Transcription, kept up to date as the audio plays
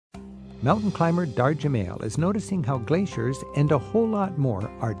Mountain climber Darja Mail is noticing how glaciers and a whole lot more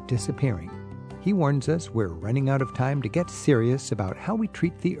are disappearing. He warns us we're running out of time to get serious about how we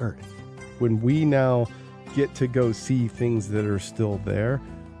treat the Earth. When we now get to go see things that are still there,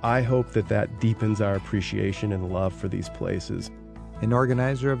 I hope that deepens our appreciation and love for these places. An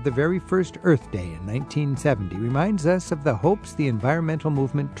organizer of the very first Earth Day in 1970 reminds us of the hopes the environmental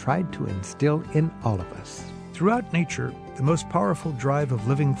movement tried to instill in all of us. Throughout nature, the most powerful drive of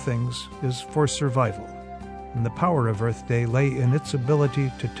living things is for survival. And the power of Earth Day lay in its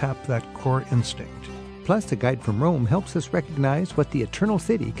ability to tap that core instinct. Plus, a guide from Rome helps us recognize what the Eternal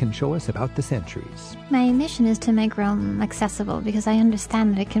City can show us about the centuries. My mission is to make Rome accessible because I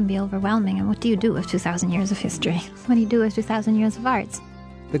understand that it can be overwhelming. And what do you do with 2,000 years of history? What do you do with 2,000 years of arts?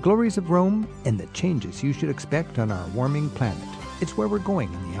 The glories of Rome and the changes you should expect on our warming planet. It's where we're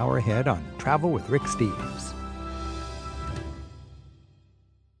going in the hour ahead on Travel with Rick Steves.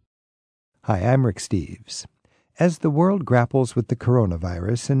 Hi, I'm Rick Steves. As the world grapples with the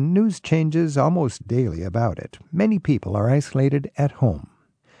coronavirus and news changes almost daily about it, many people are isolated at home.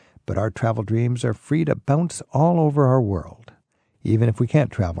 But our travel dreams are free to bounce all over our world. Even if we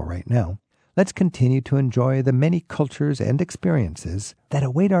can't travel right now, let's continue to enjoy the many cultures and experiences that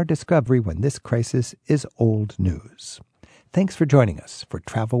await our discovery when this crisis is old news. Thanks for joining us for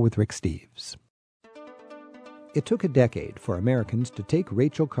Travel with Rick Steves. It took a decade for Americans to take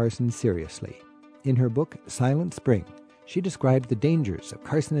Rachel Carson seriously. In her book, Silent Spring, she described the dangers of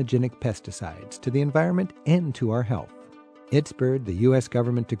carcinogenic pesticides to the environment and to our health. It spurred the U.S.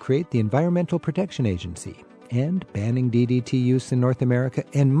 government to create the Environmental Protection Agency, and banning DDT use in North America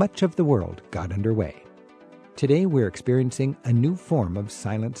and much of the world got underway. Today, we're experiencing a new form of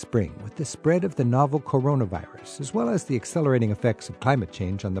silent spring with the spread of the novel coronavirus, as well as the accelerating effects of climate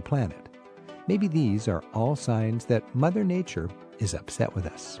change on the planet. Maybe these are all signs that Mother Nature is upset with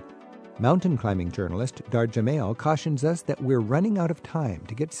us. Mountain climbing journalist Darja Mail cautions us that we're running out of time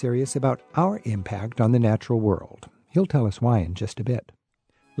to get serious about our impact on the natural world. He'll tell us why in just a bit.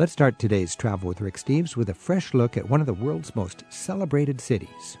 Let's start today's Travel with Rick Steves with a fresh look at one of the world's most celebrated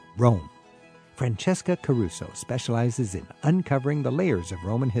cities, Rome. Francesca Caruso specializes in uncovering the layers of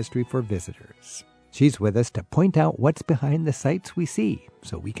Roman history for visitors. She's with us to point out what's behind the sights we see,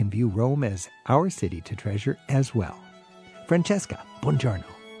 so we can view Rome as our city to treasure as well. Francesca, buongiorno.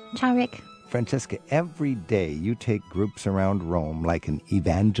 Ciao, Rick. Francesca, every day you take groups around Rome like an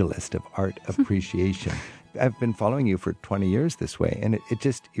evangelist of art appreciation. I've been following you for 20 years this way, and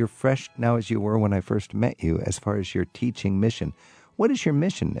you're fresh now as you were when I first met you as far as your teaching mission. What is your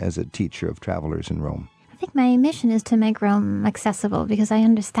mission as a teacher of travelers in Rome? I think my mission is to make Rome accessible because I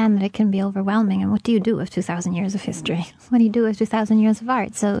understand that it can be overwhelming. And what do you do with 2,000 years of history? What do you do with 2,000 years of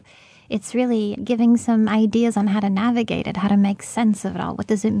art? So it's really giving some ideas on how to navigate it, how to make sense of it all. What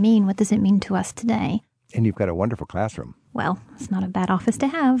does it mean? What does it mean to us today? And you've got a wonderful classroom. Well, it's not a bad office to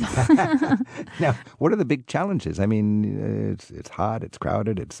have. Now, what are the big challenges? I mean, it's hot, it's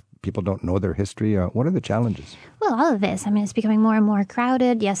crowded, people don't know their history. What are the challenges? Well, all of this. I mean, it's becoming more and more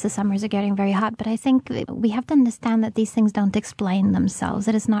crowded. Yes, the summers are getting very hot, but I think we have to understand that these things don't explain themselves.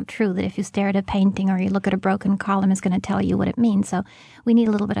 It is not true that if you stare at a painting or you look at a broken column, it's going to tell you what it means. So we need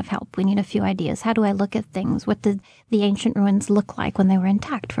a little bit of help. We need a few ideas. How do I look at things? What did the ancient ruins look like when they were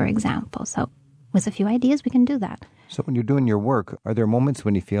intact, for example? So with a few ideas, we can do that. So when you're doing your work, are there moments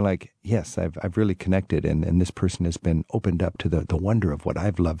when you feel like, yes, I've really connected and this person has been opened up to the wonder of what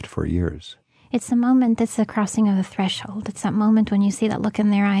I've loved for years? It's a moment that's a crossing of a threshold. It's that moment when you see that look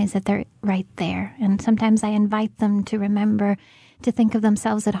in their eyes that they're right there. And sometimes I invite them to remember to think of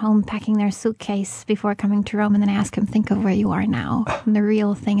themselves at home packing their suitcase before coming to Rome. And then I ask them, think of where you are now, the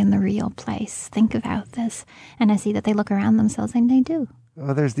real thing in the real place. Think about this. And I see that they look around themselves and they do.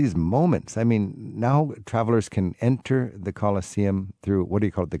 Well, there's these moments. I mean, now travelers can enter the Colosseum through, what do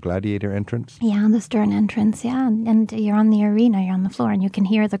you call it, the gladiator entrance? Yeah, the stern entrance, yeah. And you're on the arena, you're on the floor, and you can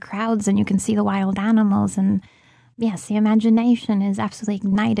hear the crowds and you can see the wild animals. And yes, the imagination is absolutely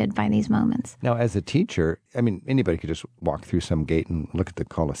ignited by these moments. Now, as a teacher, I mean, anybody could just walk through some gate and look at the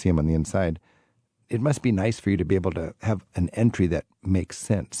Colosseum on the inside. It must be nice for you to be able to have an entry that makes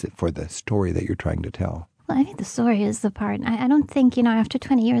sense for the story that you're trying to tell. Well, I think the story is the part. I don't think, after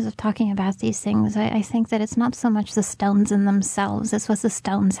 20 years of talking about these things, I think that it's not so much the stones in themselves, it's what the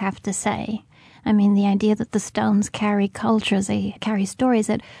stones have to say. I mean, the idea that the stones carry cultures, they carry stories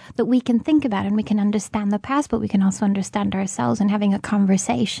that we can think about and we can understand the past, but we can also understand ourselves and having a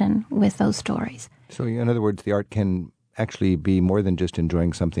conversation with those stories. So in other words, the art can actually be more than just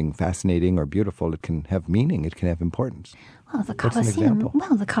enjoying something fascinating or beautiful. It can have meaning. It can have importance. Well, the What's an Colosseum. example?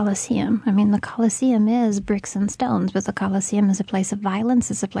 Well, the Colosseum. I mean, the Colosseum is bricks and stones, but the Colosseum is a place of violence.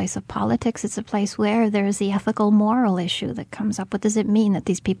 It's a place of politics. It's a place where there's the ethical, moral issue that comes up. What does it mean that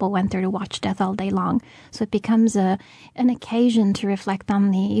these people went there to watch death all day long? So it becomes an occasion to reflect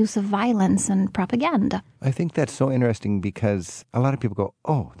on the use of violence and propaganda. I think that's so interesting because a lot of people go,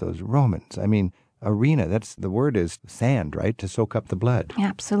 oh, those Romans. I mean, arena, the word is sand, right? To soak up the blood.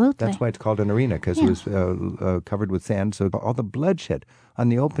 Absolutely. That's why it's called an arena, because it was covered with sand. So all the bloodshed on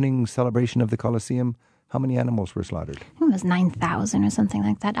the opening celebration of the Colosseum, how many animals were slaughtered? It was 9,000 or something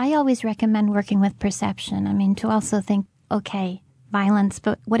like that. I always recommend working with perception. I mean, to also think, okay, violence,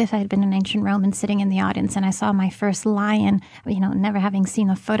 but what if I had been an ancient Roman sitting in the audience and I saw my first lion, never having seen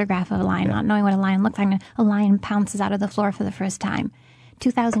a photograph of a lion, not knowing what a lion looked like, and a lion pounces out of the floor for the first time.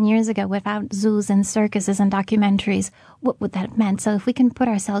 2,000 years ago, without zoos and circuses and documentaries, what would that have meant? So if we can put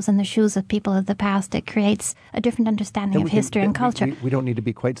ourselves in the shoes of people of the past, it creates a different understanding of history and culture. We don't need to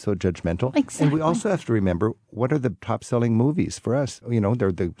be quite so judgmental. Exactly. And we also have to remember, what are the top-selling movies for us?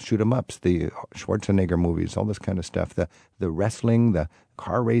 They're the shoot-'em-ups, the Schwarzenegger movies, all this kind of stuff, the wrestling, the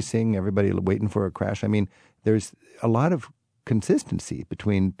car racing, everybody waiting for a crash. I mean, there's a lot of consistency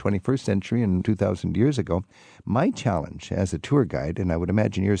between 21st century and 2,000 years ago. My challenge as a tour guide, and I would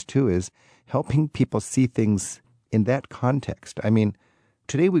imagine yours too, is helping people see things in that context. I mean,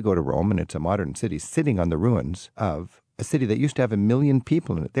 today we go to Rome, and it's a modern city sitting on the ruins of a city that used to have 1 million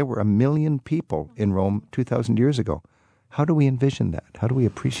people in it. There were 1 million people in Rome 2,000 years ago. How do we envision that? How do we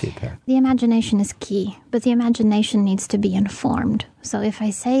appreciate that? The imagination is key, but the imagination needs to be informed. So if I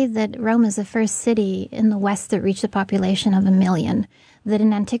say that Rome is the first city in the West that reached a population of 1 million, that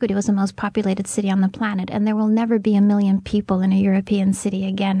in antiquity was the most populated city on the planet, and there will never be 1 million people in a European city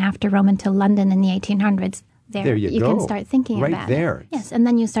again after Rome until London in the 1800s, There you go. can start thinking right about there. it. Yes, and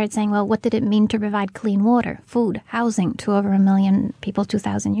then you start saying, well, what did it mean to provide clean water, food, housing to over 1 million people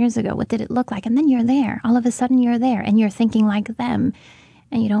 2,000 years ago? What did it look like? And then you're there. All of a sudden you're there, and you're thinking like them.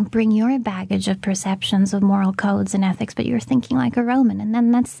 And you don't bring your baggage of perceptions of moral codes and ethics, but you're thinking like a Roman. And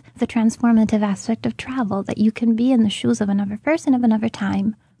then that's the transformative aspect of travel, that you can be in the shoes of another person of another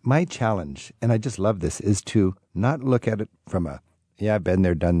time. My challenge, and I just love this, is to not look at it from I've been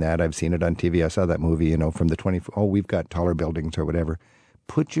there, done that. I've seen it on TV. I saw that movie, from the we've got taller buildings or whatever.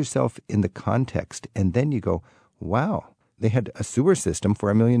 Put yourself in the context, and then you go, wow, they had a sewer system for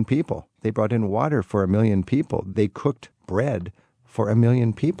 1 million people. They brought in water for 1 million people. They cooked bread for 1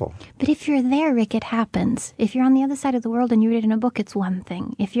 million people. But if you're there, Rick, it happens. If you're on the other side of the world and you read it in a book, it's one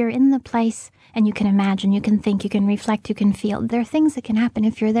thing. If you're in the place and you can imagine, you can think, you can reflect, you can feel, there are things that can happen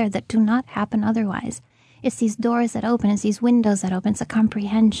if you're there that do not happen otherwise. It's these doors that open. It's these windows that open. It's a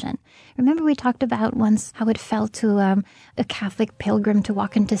comprehension. Remember we talked about once how it felt to a Catholic pilgrim to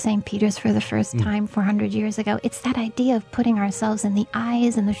walk into St. Peter's for the first time 400 years ago. It's that idea of putting ourselves in the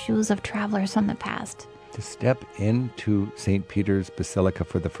eyes and the shoes of travelers from the past. To step into St. Peter's Basilica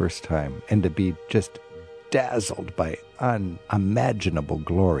for the first time and to be just dazzled by unimaginable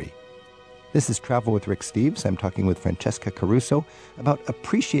glory. This is Travel with Rick Steves. I'm talking with Francesca Caruso about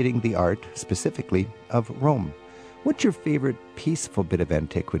appreciating the art, specifically of Rome. What's your favorite peaceful bit of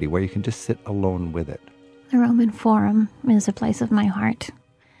antiquity where you can just sit alone with it? The Roman Forum is a place of my heart,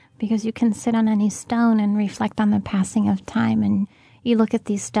 because you can sit on any stone and reflect on the passing of time, and you look at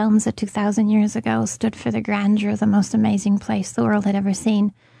these stones that 2,000 years ago stood for the grandeur of the most amazing place the world had ever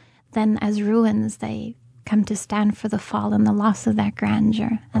seen. Then as ruins, they come to stand for the fall and the loss of that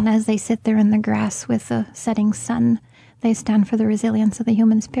grandeur. And as they sit there in the grass with the setting sun, they stand for the resilience of the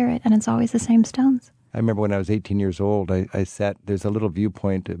human spirit, and it's always the same stones. I remember when I was 18 years old, I sat, there's a little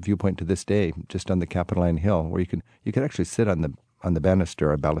viewpoint to this day, just on the Capitoline Hill, where you could actually sit on the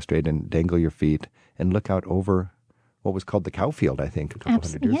banister or balustrade and dangle your feet and look out over what was called the Cowfield, I think, a couple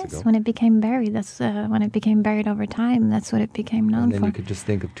hundred years ago. Yes, when it became buried. That's when it became buried over time. That's what it became known for. And then you could just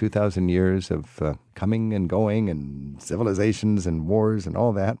think of 2,000 years of coming and going and civilizations and wars and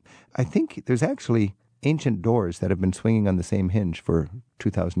all that. I think there's actually ancient doors that have been swinging on the same hinge for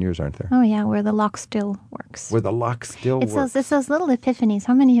 2,000 years, aren't there? Oh, yeah, where the lock still works. Where the lock still works. It's those little epiphanies.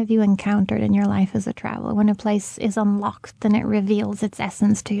 How many have you encountered in your life as a traveler? When a place is unlocked and it reveals its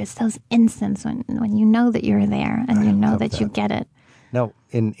essence to you. It's those instants when you know that you're there and you know that you get it. Now,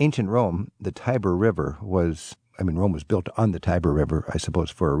 in ancient Rome, the Tiber River was I mean, Rome was built on the Tiber River, I suppose,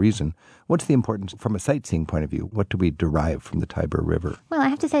 for a reason. What's the importance from a sightseeing point of view? What do we derive from the Tiber River? Well, I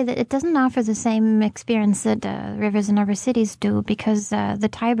have to say that it doesn't offer the same experience that rivers in other cities do, because the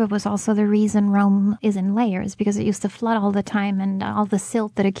Tiber was also the reason Rome is in layers, because it used to flood all the time, and all the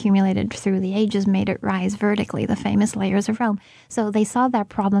silt that accumulated through the ages made it rise vertically, the famous layers of Rome. So they solved that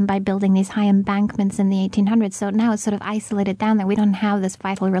problem by building these high embankments in the 1800s. So now it's sort of isolated down there. We don't have this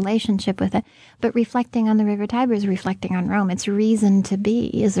vital relationship with it. But reflecting on the River Tiber is reflecting on Rome. Its reason to be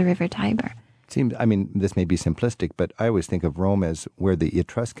is the River Tiber. Seems, I mean, this may be simplistic, but I always think of Rome as where the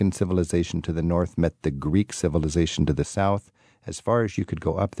Etruscan civilization to the north met the Greek civilization to the south. As far as you could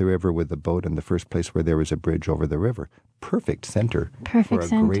go up the river with a boat in the first place where there was a bridge over the river. Perfect center for a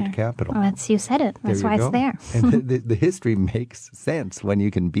great capital. Well, you said it. That's why it's there. And the history makes sense when you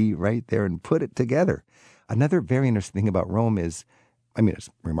can be right there and put it together. Another very interesting thing about Rome is, I mean, it's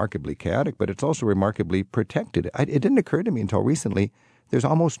remarkably chaotic, but it's also remarkably protected. It didn't occur to me until recently. There's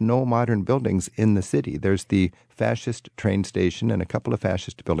almost no modern buildings in the city. There's the fascist train station and a couple of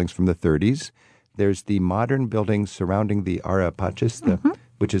fascist buildings from the 30s. There's the modern buildings surrounding the Ara Pacis,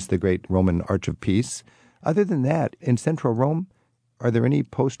 which is the great Roman Arch of Peace. Other than that, in central Rome, are there any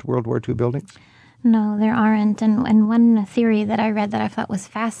post-World War II buildings? No, there aren't. And one theory that I read that I thought was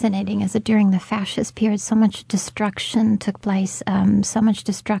fascinating is that during the fascist period, so much destruction took place, so much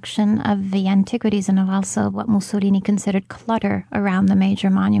destruction of the antiquities and of also what Mussolini considered clutter around the major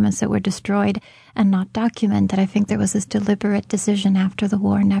monuments that were destroyed and not documented. I think there was this deliberate decision after the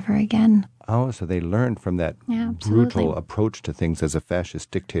war, never again. Oh, so they learned from that brutal approach to things as a fascist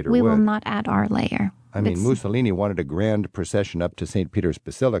dictator would. We will not add our layer. I mean, Mussolini wanted a grand procession up to St. Peter's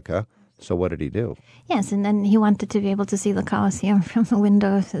Basilica. So what did he do? Yes, and then he wanted to be able to see the Colosseum from the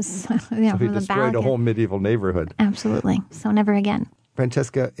window of his, so he destroyed a whole medieval neighborhood. Absolutely. So never again.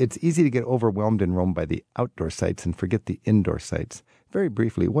 Francesca, it's easy to get overwhelmed in Rome by the outdoor sites and forget the indoor sites. Very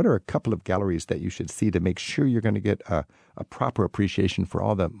briefly, what are a couple of galleries that you should see to make sure you're going to get a proper appreciation for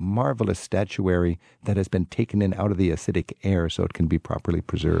all the marvelous statuary that has been taken in out of the acidic air so it can be properly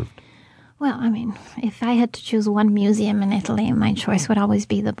preserved? Well, I mean, if I had to choose one museum in Italy, my choice would always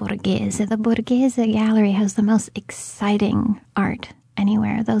be the Borghese. The Borghese Gallery has the most exciting art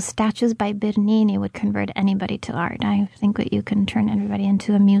anywhere. Those statues by Bernini would convert anybody to art. I think that you can turn everybody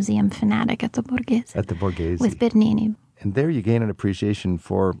into a museum fanatic at the Borghese. At the Borghese. With Bernini. And there you gain an appreciation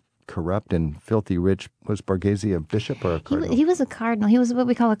for corrupt and filthy rich. Was Borghese a bishop or a cardinal? He was a cardinal. He was what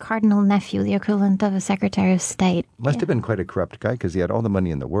we call a cardinal nephew, the equivalent of a secretary of state. Must have been quite a corrupt guy because he had all the money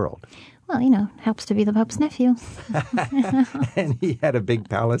in the world. Well, you know, helps to be the Pope's nephew. And he had a big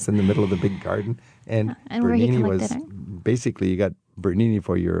palace in the middle of the big garden. And Bernini was basically, you got Bernini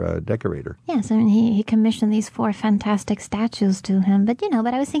for your decorator. Yes, I mean, he commissioned these 4 fantastic statues to him. But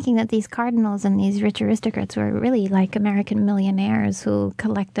I was thinking that these cardinals and these rich aristocrats were really like American millionaires who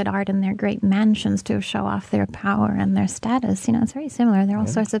collected art in their great mansions to show off their power and their status. It's very similar. There are all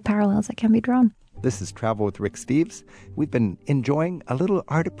sorts of parallels that can be drawn. This is Travel with Rick Steves. We've been enjoying a little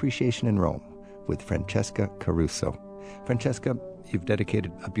art appreciation in Rome with Francesca Caruso. Francesca, you've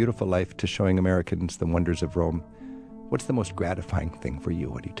dedicated a beautiful life to showing Americans the wonders of Rome. What's the most gratifying thing for you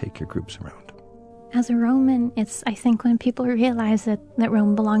when you take your groups around? As a Roman, it's, I think, when people realize that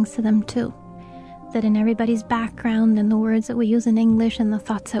Rome belongs to them too. That in everybody's background and the words that we use in English and the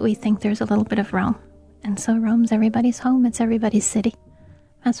thoughts that we think, there's a little bit of Rome. And so Rome's everybody's home. It's everybody's city.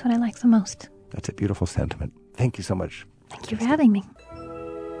 That's what I like the most. That's a beautiful sentiment. Thank you so much. Thank you for having me.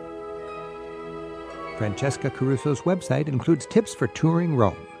 Francesca Caruso's website includes tips for touring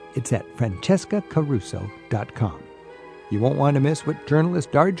Rome. It's at francescacaruso.com. You won't want to miss what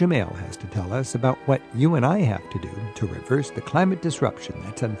journalist Dar Jamail has to tell us about what you and I have to do to reverse the climate disruption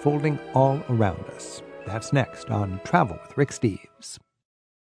that's unfolding all around us. That's next on Travel with Rick Steves.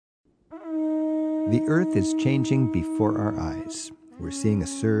 The Earth is changing before our eyes. We're seeing a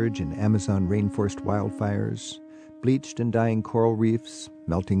surge in Amazon rainforest wildfires, bleached and dying coral reefs,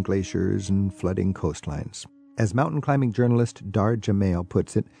 melting glaciers, and flooding coastlines. As mountain climbing journalist Dar Jamail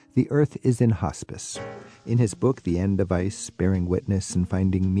puts it, the Earth is in hospice. In his book, The End of Ice, Bearing Witness and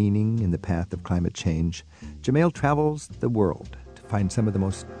Finding Meaning in the Path of Climate Change, Jamail travels the world to find some of the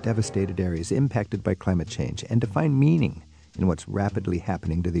most devastated areas impacted by climate change and to find meaning in what's rapidly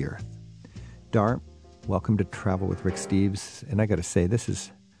happening to the Earth. Dar, welcome to Travel with Rick Steves. And I got to say, this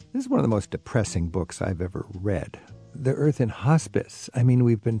is one of the most depressing books I've ever read. The Earth in Hospice. I mean,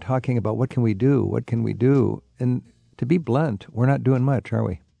 we've been talking about what can we do? What can we do? And to be blunt, we're not doing much, are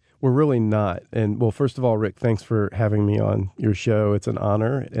we? We're really not. And well, first of all, Rick, thanks for having me on your show. It's an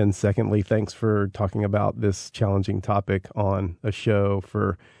honor. And secondly, thanks for talking about this challenging topic on a show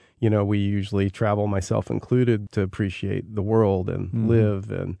for We usually travel, myself included, to appreciate the world and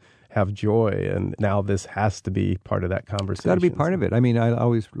live and have joy. And now this has to be part of that conversation. It's got to be part of it. I mean, I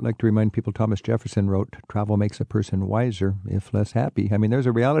always like to remind people, Thomas Jefferson wrote, "Travel makes a person wiser, if less happy." I mean, there's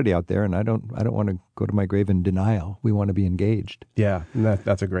a reality out there, and I don't want to go to my grave in denial. We want to be engaged. Yeah, and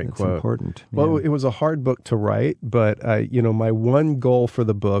that's a great quote. It's important. Well, Yeah. it was a hard book to write, but my one goal for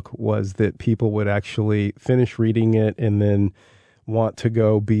the book was that people would actually finish reading it and then want to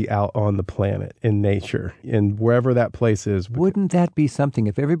go be out on the planet in nature, and wherever that place is. Wouldn't that be something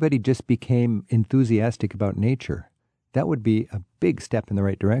if everybody just became enthusiastic about nature? That would be a big step in the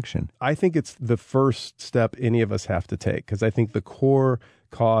right direction. I think it's the first step any of us have to take, because I think the core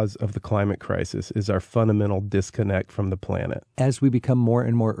cause of the climate crisis is our fundamental disconnect from the planet. As we become more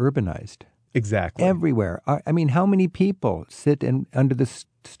and more urbanized. Exactly. Everywhere. I mean, how many people sit under the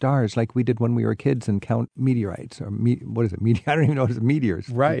stars like we did when we were kids and count meteorites? Or what is it? I don't even know what it is. Meteors.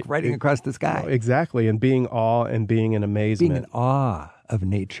 Right. Riding across the sky. Exactly. And being awe and being in amazement. Being in awe of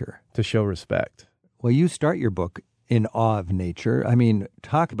nature. To show respect. Well, you start your book in awe of nature. I mean,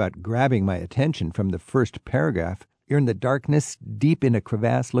 talk about grabbing my attention from the first paragraph. You're in the darkness, deep in a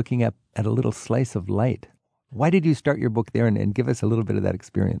crevasse, looking up at a little slice of light. Why did you start your book there, and give us a little bit of that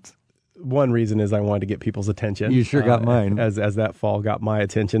experience? One reason is I wanted to get people's attention. You sure got mine. As that fall got my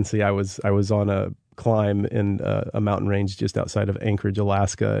attention. See, I was on a climb in a mountain range just outside of Anchorage,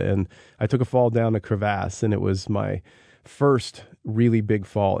 Alaska, and I took a fall down a crevasse, and it was my first really big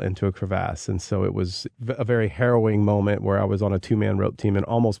fall into a crevasse. And so it was a very harrowing moment where I was on a 2-man rope team and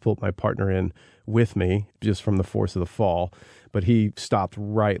almost pulled my partner in with me just from the force of the fall. But he stopped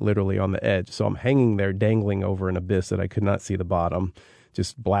right literally on the edge. So I'm hanging there dangling over an abyss that I could not see the bottom,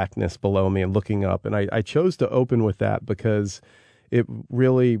 just blackness below me and looking up. And I chose to open with that because it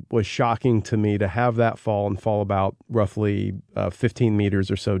really was shocking to me to have that fall and fall about roughly 15 meters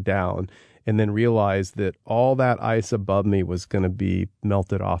or so down, and then realize that all that ice above me was going to be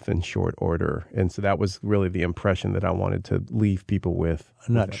melted off in short order. And so that was really the impression that I wanted to leave people with.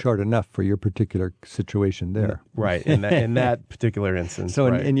 Not short enough for your particular situation there. Right, in that particular instance. So,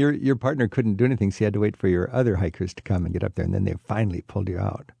 right. and your partner couldn't do anything, so you had to wait for your other hikers to come and get up there, and then they finally pulled you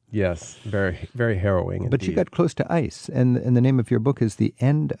out. Yes, very, very harrowing. But indeed. you got close to ice, and the name of your book is The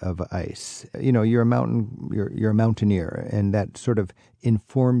End of Ice. You're a mountaineer, and that sort of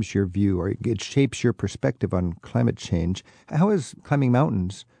informs your view, or it shapes your perspective on climate change. How has climbing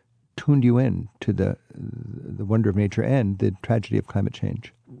mountains tuned you in to the wonder of nature and the tragedy of climate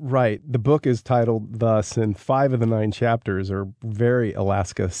change? Right. The book is titled thus, and 5 of the 9 chapters are very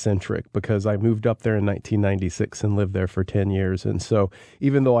Alaska-centric because I moved up there in 1996 and lived there for 10 years. And so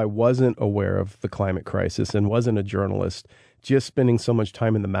even though I wasn't aware of the climate crisis and wasn't a journalist, just spending so much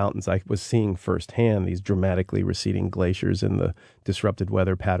time in the mountains, I was seeing firsthand these dramatically receding glaciers and the disrupted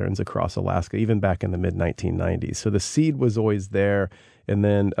weather patterns across Alaska, even back in the mid-1990s. So the seed was always there. And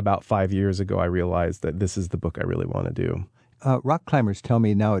then about 5 years ago, I realized that this is the book I really want to do. Rock climbers tell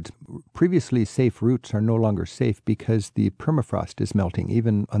me now it's previously safe routes are no longer safe because the permafrost is melting,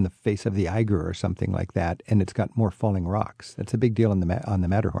 even on the face of the Eiger or something like that, and it's got more falling rocks. That's a big deal on the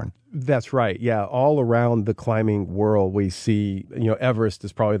Matterhorn. That's right. Yeah, all around the climbing world, we see, Everest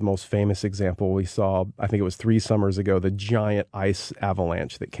is probably the most famous example. We saw, I think it was 3 summers ago, the giant ice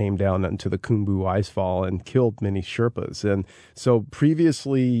avalanche that came down into the Khumbu Icefall and killed many Sherpas. And so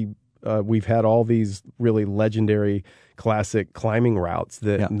previously, we've had all these really legendary classic climbing routes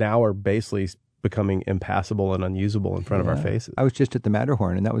that now are basically becoming impassable and unusable in front of our faces. I was just at the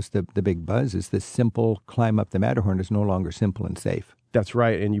Matterhorn, and that was the big buzz, is this simple climb up the Matterhorn is no longer simple and safe. That's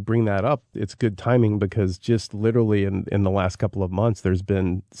right. And you bring that up, it's good timing because just literally in the last couple of months, there's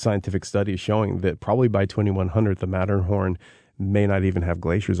been scientific studies showing that probably by 2100, the Matterhorn may not even have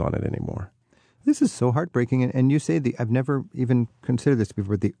glaciers on it anymore. This is so heartbreaking. And you say, I've never even considered this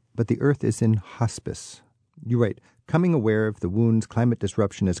before, but the Earth is in hospice. You write, coming aware of the wounds climate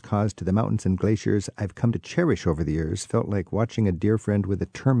disruption has caused to the mountains and glaciers I've come to cherish over the years, felt like watching a dear friend with a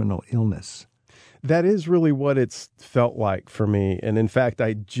terminal illness. That is really what it's felt like for me. And in fact,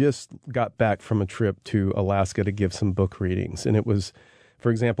 I just got back from a trip to Alaska to give some book readings. And it was,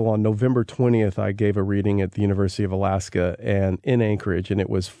 for example, on November 20th, I gave a reading at the University of Alaska and in Anchorage, and it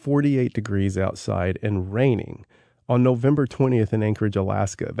was 48 degrees outside and raining. On November 20th in Anchorage,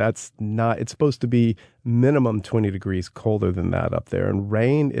 Alaska, it's supposed to be minimum 20 degrees colder than that up there. And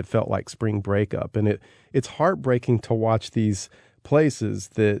rain, it felt like spring breakup. And it's heartbreaking to watch these places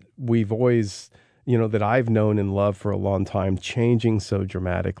that we've always, that I've known and loved for a long time changing so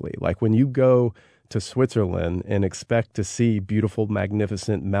dramatically. Like when you go to Switzerland and expect to see beautiful,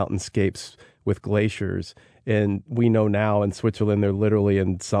 magnificent mountainscapes with glaciers, And we know now in Switzerland, they're literally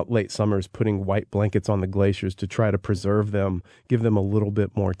in late summers putting white blankets on the glaciers to try to preserve them, give them a little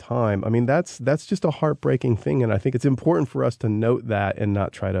bit more time. I mean, that's just a heartbreaking thing. And I think it's important for us to note that and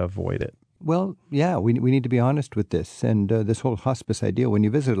not try to avoid it. Well, yeah, we need to be honest with this. And this whole hospice idea, when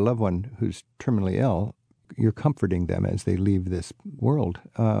you visit a loved one who's terminally ill, you're comforting them as they leave this world.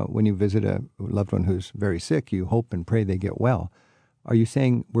 When you visit a loved one who's very sick, you hope and pray they get well. Are you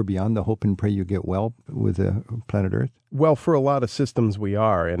saying we're beyond the hope and pray you get well with planet Earth? Well, for a lot of systems we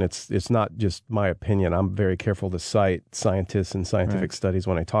are, and it's not just my opinion. I'm very careful to cite scientists and scientific studies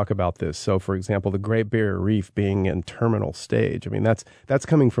when I talk about this. So, for example, the Great Barrier Reef being in terminal stage, I mean, that's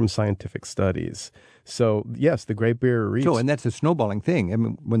coming from scientific studies. So, yes, the Great Barrier Reef. So, and that's a snowballing thing. I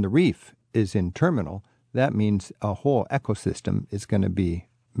mean, when the reef is in terminal, that means a whole ecosystem is going to be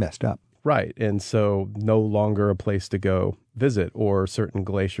messed up. Right. And so no longer a place to go visit, or certain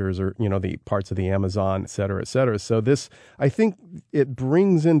glaciers, or, the parts of the Amazon, et cetera, et cetera. So this, I think it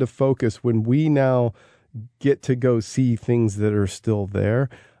brings into focus when we now get to go see things that are still there.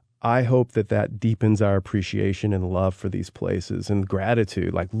 I hope that deepens our appreciation and love for these places and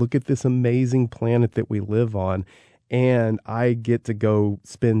gratitude. Like, look at this amazing planet that we live on. And I get to go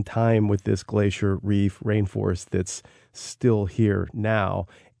spend time with this glacier, reef, rainforest that's still here now.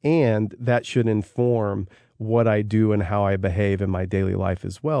 And that should inform what I do and how I behave in my daily life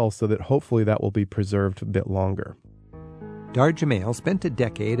as well, so that hopefully that will be preserved a bit longer. Dar Jamail spent a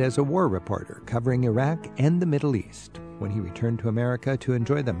decade as a war reporter covering Iraq and the Middle East. When he returned to America to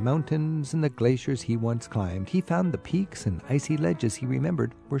enjoy the mountains and the glaciers he once climbed, he found the peaks and icy ledges he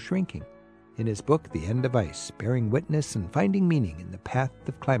remembered were shrinking. In his book, The End of Ice, Bearing Witness and Finding Meaning in the Path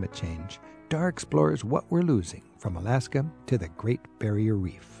of Climate Change, Dar explores what we're losing from Alaska to the Great Barrier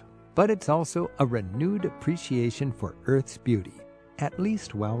Reef. But it's also a renewed appreciation for Earth's beauty, at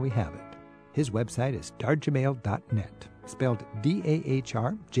least while we have it. His website is darjamail.net, spelled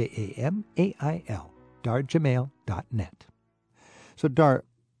D-A-H-R-J-A-M-A-I-L, darjamail.net. So Dar,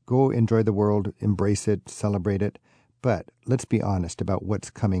 go enjoy the world, embrace it, celebrate it, but let's be honest about what's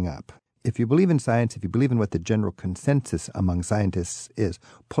coming up. If you believe in science, if you believe in what the general consensus among scientists is,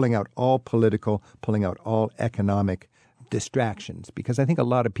 pulling out all political, pulling out all economic distractions, because I think a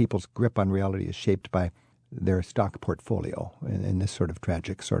lot of people's grip on reality is shaped by their stock portfolio and this sort of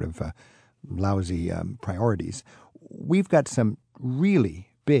tragic, sort of lousy priorities. We've got some really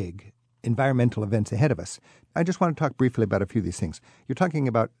big environmental events ahead of us. I just want to talk briefly about a few of these things. You're talking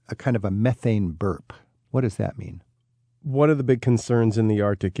about a kind of a methane burp. What does that mean? One of the big concerns in the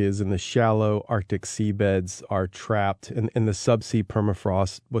Arctic is in the shallow Arctic seabeds are trapped in the subsea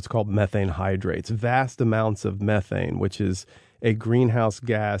permafrost, what's called methane hydrates, vast amounts of methane, which is a greenhouse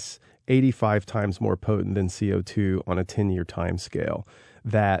gas 85 times more potent than CO2 on a 10-year time scale.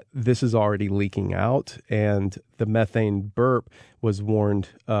 That this is already leaking out, and the methane burp was warned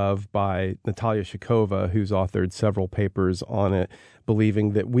of by Natalia Shakova, who's authored several papers on it,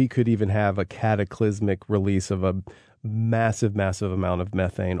 believing that we could even have a cataclysmic release of a massive amount of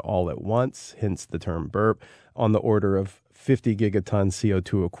methane all at once, hence the term burp, on the order of 50 gigatons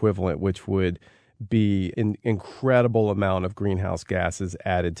CO2 equivalent, which would be an incredible amount of greenhouse gases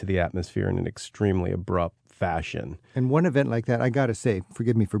added to the atmosphere in an extremely abrupt fashion. And one event like that, I got to say,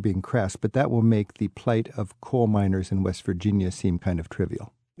 forgive me for being crass, but that will make the plight of coal miners in West Virginia seem kind of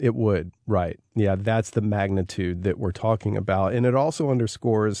trivial. It would, right. Yeah, that's the magnitude that we're talking about. And it also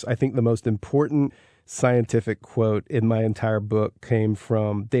underscores, I think, the most important scientific quote in my entire book came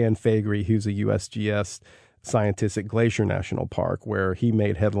from Dan Faegre, who's a USGS scientist at Glacier National Park, where he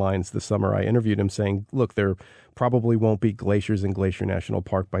made headlines the summer I interviewed him saying, look, there probably won't be glaciers in Glacier National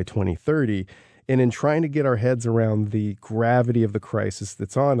Park by 2030. And in trying to get our heads around the gravity of the crisis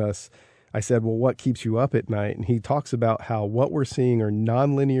that's on us, I said, well, what keeps you up at night? And he talks about how what we're seeing are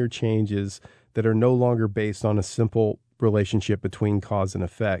nonlinear changes that are no longer based on a simple relationship between cause and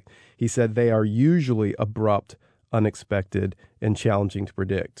effect. He said they are usually abrupt, unexpected, and challenging to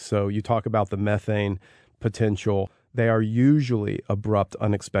predict. So you talk about the methane potential. They are usually abrupt,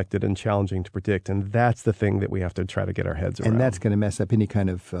 unexpected, and challenging to predict. And that's the thing that we have to try to get our heads around. And that's going to mess up any kind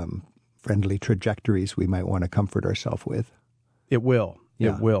of friendly trajectories we might want to comfort ourselves with. It will.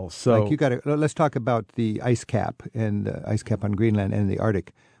 Yeah. It will. So like let's talk about the ice cap and the ice cap on Greenland and the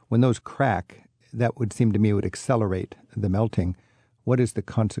Arctic. When those crack, that would seem to me would accelerate the melting. What is the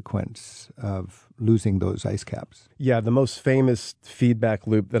consequence of losing those ice caps? Yeah, the most famous feedback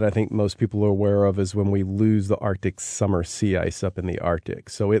loop that I think most people are aware of is when we lose the Arctic summer sea ice up in the Arctic.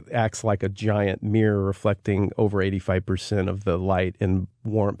 So it acts like a giant mirror reflecting over 85% of the light and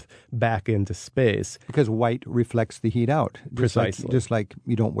warmth back into space. Because white reflects the heat out. Precisely. Just like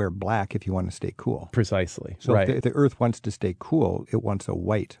you don't wear black if you want to stay cool. Precisely. So right. if the Earth wants to stay cool, it wants a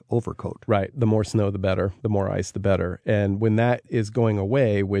white overcoat. Right. The more snow, the better. The more ice, the better. And when that is going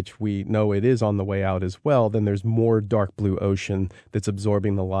away, which we know it is on the way out as well, then there's more dark blue ocean that's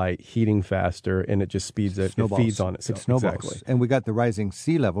absorbing the light, heating faster, and it just speeds it. It feeds on itself. It snowballs. Exactly. And we got the rising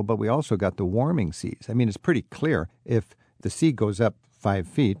sea level, but we also got the warming seas. I mean, it's pretty clear if the sea goes up 5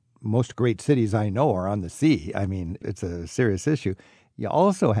 feet, most great cities I know are on the sea. I mean, it's a serious issue. You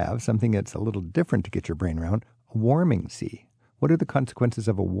also have something that's a little different to get your brain around, a warming sea. What are the consequences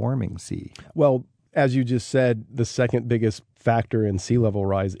of a warming sea? Well, as you just said, the second biggest factor in sea level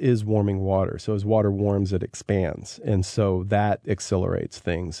rise is warming water. So as water warms, it expands. And so that accelerates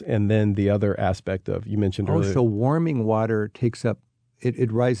things. And then the other aspect of, you mentioned earlier. So warming water takes up,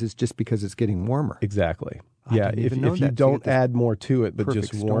 it rises just because it's getting warmer. Exactly. I If didn't know you that. don't add more to it, but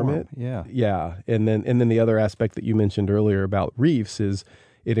perfect just warm storm. it. Yeah. And then the other aspect that you mentioned earlier about reefs is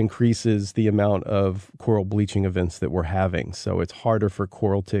it increases the amount of coral bleaching events that we're having. So it's harder for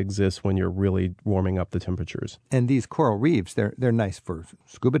coral to exist when you're really warming up the temperatures. And these coral reefs, they're nice for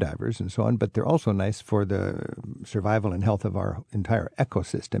scuba divers and so on, but they're also nice for the survival and health of our entire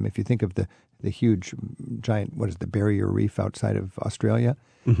ecosystem. If you think of the huge, giant, the barrier reef outside of Australia,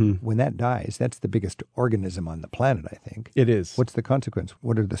 when that dies, that's the biggest organism on the planet, I think. It is. What's the consequence?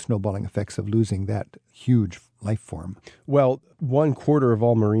 What are the snowballing effects of losing that huge life form? Well, 1/4 of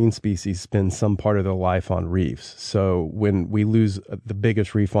all marine species spend some part of their life on reefs. So when we lose the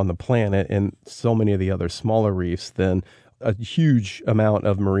biggest reef on the planet and so many of the other smaller reefs, then a huge amount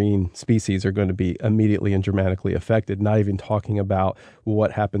of marine species are going to be immediately and dramatically affected, not even talking about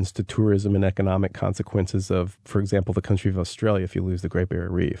what happens to tourism and economic consequences of, for example, the country of Australia if you lose the Great Barrier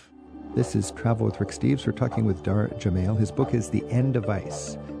Reef. This is Travel with Rick Steves. We're talking with Dar Jamail. His book is The End of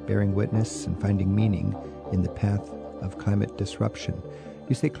Ice, Bearing Witness and Finding Meaning in the Path of Climate Disruption.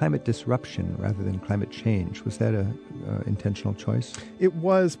 You say climate disruption rather than climate change. Was that an intentional choice? It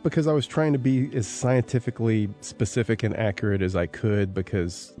was, because I was trying to be as scientifically specific and accurate as I could,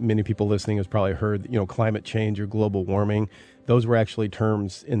 because many people listening has probably heard, climate change or global warming. Those were actually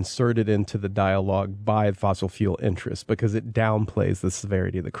terms inserted into the dialogue by fossil fuel interests because it downplays the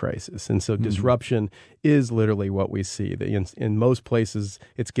severity of the crisis. And so disruption is literally what we see. In most places,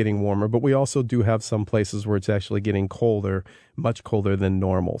 it's getting warmer, but we also do have some places where it's actually getting colder, much colder than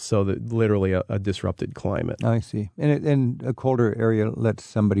normal. So literally a disrupted climate. I see. And a colder area lets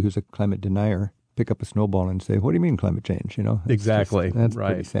somebody who's a climate denier pick up a snowball and say, what do you mean climate change? Exactly. That's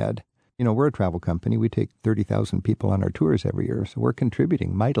right. Pretty sad. We're a travel company. We take 30,000 people on our tours every year, so we're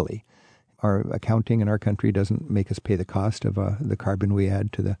contributing mightily. Our accounting in our country doesn't make us pay the cost of the carbon we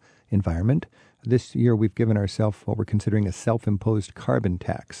add to the environment. This year, we've given ourselves what we're considering a self-imposed carbon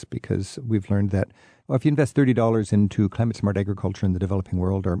tax because we've learned that if you invest $30 into climate-smart agriculture in the developing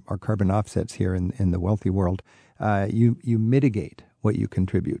world or carbon offsets here in the wealthy world, you mitigate what you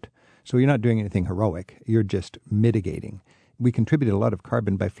contribute. So you're not doing anything heroic. You're just mitigating. We contributed a lot of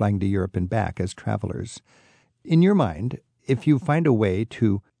carbon by flying to Europe and back as travelers. In your mind, if you find a way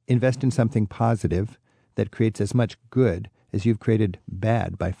to invest in something positive that creates as much good as you've created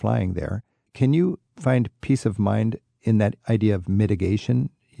bad by flying there, can you find peace of mind in that idea of mitigation?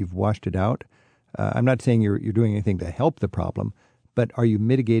 You've washed it out. I'm not saying you're doing anything to help the problem, but are you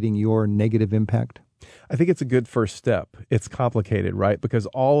mitigating your negative impact? I think it's a good first step. It's complicated, right? Because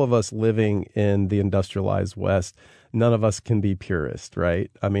all of us living in the industrialized West, none of us can be purist, right?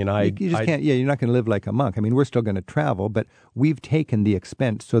 I mean, you just can't. Yeah, you're not going to live like a monk. I mean, we're still going to travel, but we've taken the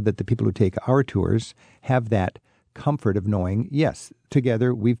expense so that the people who take our tours have that comfort of knowing, yes,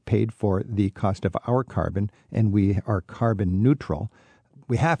 together we've paid for the cost of our carbon and we are carbon neutral.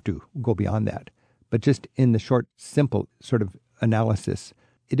 We have to go beyond that. But just in the short, simple sort of analysis,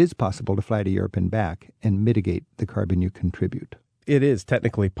 it is possible to fly to Europe and back and mitigate the carbon you contribute. It is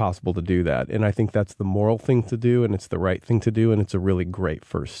technically possible to do that. And I think that's the moral thing to do, and it's the right thing to do, and it's a really great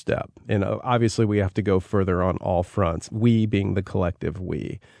first step. And obviously we have to go further on all fronts, we being the collective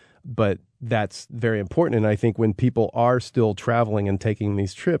we. But that's very important. And I think when people are still traveling and taking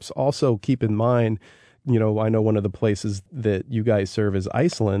these trips, also keep in mind, I know one of the places that you guys serve as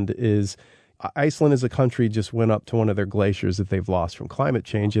Iceland is Iceland as a country just went up to one of their glaciers that they've lost from climate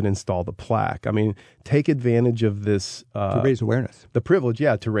change and installed a plaque. I mean, take advantage of this. To raise awareness. The privilege,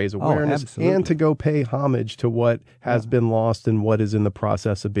 to raise awareness and to go pay homage to what has been lost and what is in the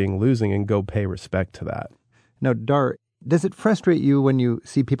process of being losing, and go pay respect to that. Now, Dar, does it frustrate you when you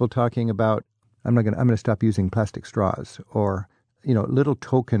see people talking about, I'm going to stop using plastic straws, or little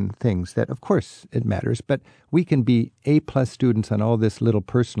token things that, of course, it matters, but we can be A-plus students on all this little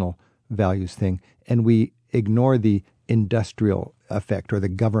personal values thing, and we ignore the industrial effect or the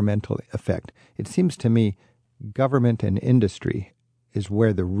governmental effect. It seems to me government and industry is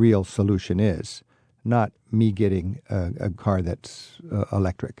where the real solution is, not me getting a car that's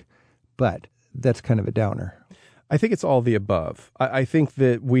electric. But that's kind of a downer. I think it's all the above. I think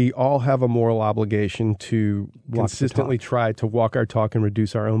that we all have a moral obligation to consistently try to walk our talk and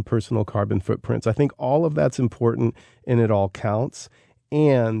reduce our own personal carbon footprints. I think all of that's important and it all counts.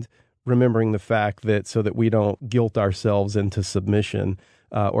 And remembering the fact that so that we don't guilt ourselves into submission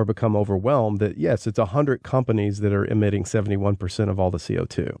or become overwhelmed, that yes, it's 100 companies that are emitting 71% of all the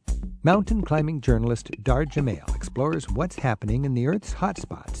CO2. Mountain climbing journalist Dar Jamail explores what's happening in the Earth's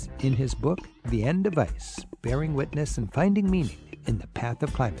hotspots in his book, The End of Ice, Bearing Witness and Finding Meaning in the Path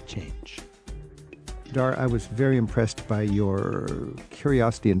of Climate Change. Dar, I was very impressed by your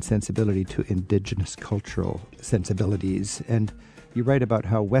curiosity and sensibility to indigenous cultural sensibilities. And you write about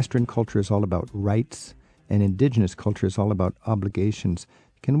how Western culture is all about rights and indigenous culture is all about obligations.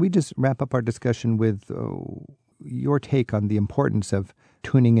 Can we just wrap up our discussion with your take on the importance of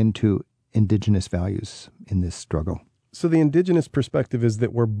tuning into indigenous values in this struggle? So the indigenous perspective is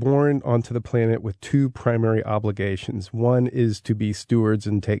that we're born onto the planet with two primary obligations. One is to be stewards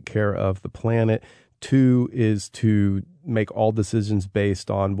and take care of the planet. Two is to make all decisions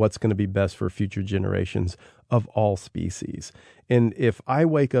based on what's going to be best for future generations of all species. And if I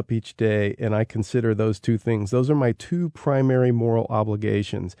wake up each day and I consider those two things, those are my two primary moral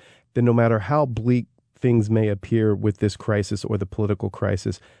obligations, then no matter how bleak things may appear with this crisis or the political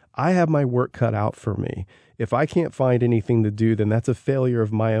crisis, I have my work cut out for me. If I can't find anything to do, then that's a failure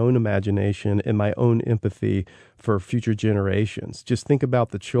of my own imagination and my own empathy for future generations. Just think about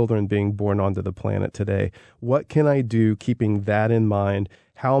the children being born onto the planet today. What can I do keeping that in mind?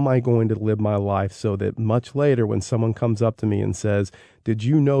 How am I going to live my life so that much later when someone comes up to me and says, did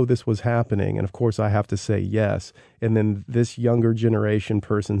you know this was happening? And of course I have to say yes. And then this younger generation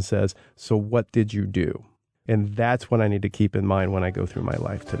person says, so what did you do? And that's what I need to keep in mind when I go through my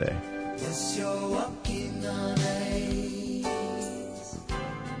life today. Yes, you're walking on ice.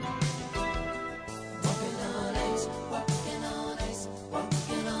 Walking on ice, walking on ice,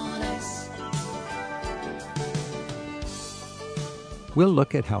 walking on ice. We'll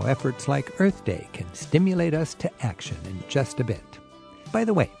look at how efforts like Earth Day can stimulate us to action in just a bit. By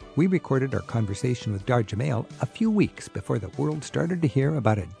the way, we recorded our conversation with Dar Jamail a few weeks before the world started to hear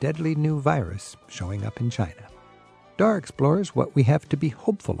about a deadly new virus showing up in China. Dar explores what we have to be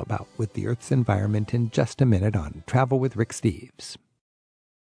hopeful about with the Earth's environment in just a minute on Travel with Rick Steves.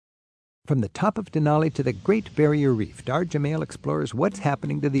 From the top of Denali to the Great Barrier Reef, Dar Jamail explores what's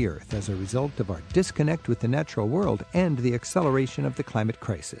happening to the Earth as a result of our disconnect with the natural world and the acceleration of the climate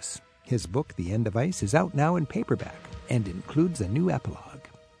crisis. His book, The End of Ice, is out now in paperback and includes a new epilogue.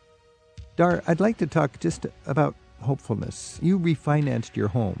 Dar, I'd like to talk just about hopefulness. You refinanced your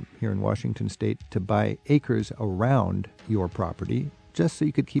home here in Washington State to buy acres around your property just so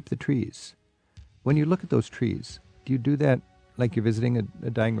you could keep the trees. When you look at those trees, do you do that like you're visiting a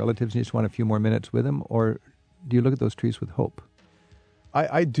dying relative and you just want a few more minutes with them, or do you look at those trees with hope?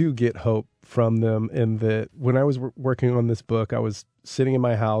 I do get hope from them in that when I was working on this book, I was sitting in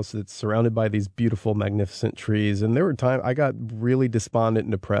my house that's surrounded by these beautiful, magnificent trees. And there were times I got really despondent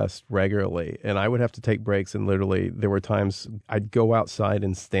and depressed regularly. And I would have to take breaks. And literally, there were times I'd go outside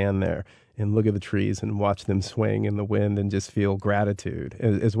and stand there and look at the trees and watch them swing in the wind and just feel gratitude,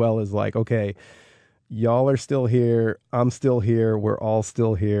 as well as like, okay, y'all are still here. I'm still here. We're all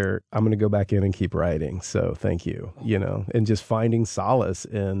still here. I'm going to go back in and keep writing. So thank you, and just finding solace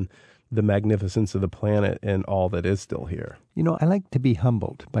in the magnificence of the planet and all that is still here. I like to be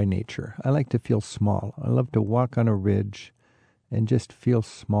humbled by nature. I like to feel small. I love to walk on a ridge and just feel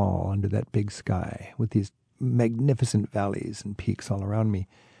small under that big sky with these magnificent valleys and peaks all around me.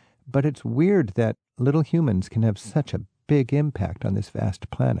 But it's weird that little humans can have such a big impact on this vast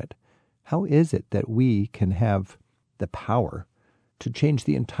planet. How is it that we can have the power to change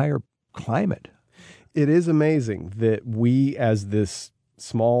the entire climate? It is amazing that we, as this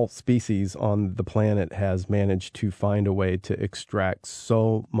small species on the planet, has managed to find a way to extract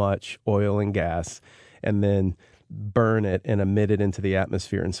so much oil and gas and then burn it and emit it into the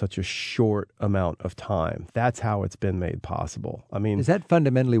atmosphere in such a short amount of time. That's how it's been made possible. I mean, Is that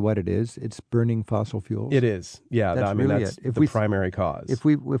fundamentally what it is? It's burning fossil fuels? it is. Yeah, That's I mean, really that's it. If the we- primary cause. If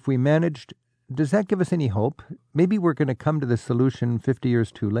we managed, does that give us any hope? Maybe we're going to come to the solution 50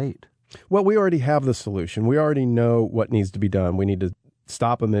 years too late. Well, we already have the solution. We already know what needs to be done. We need to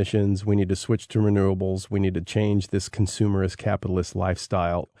stop emissions. We need to switch to renewables. We need to change this consumerist capitalist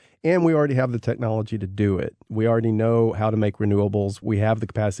lifestyle. And we already have the technology to do it. We already know how to make renewables. We have the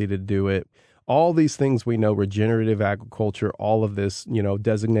capacity to do it. All these things we know, regenerative agriculture, all of this,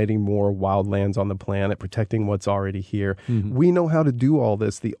 designating more wildlands on the planet, protecting what's already here. We know how to do all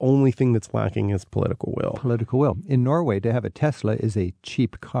this. The only thing that's lacking is political will. Political will. In Norway, to have a Tesla is a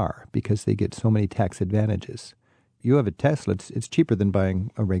cheap car because they get so many tax advantages. You have a Tesla, it's cheaper than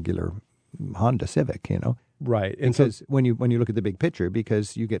buying a regular Honda Civic, Right. And so Because when you look at the big picture,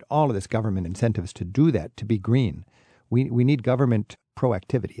 because you get all of this government incentives to do that, to be green. We need government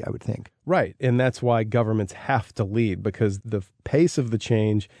proactivity, I would think. Right. And that's why governments have to lead, because the pace of the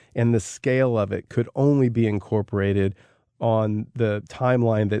change and the scale of it could only be incorporated on the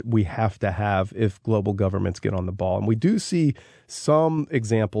timeline that we have to have if global governments get on the ball. And we do see some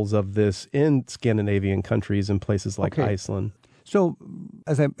examples of this in Scandinavian countries and places like Okay. Iceland. So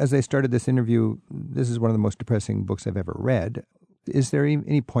as I started this interview, this is one of the most depressing books I've ever read. Is there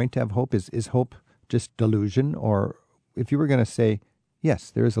any point to have hope? Is hope just delusion? Or if you were going to say, yes,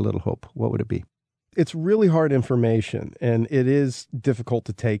 there is a little hope, what would it be? It's really hard information and it is difficult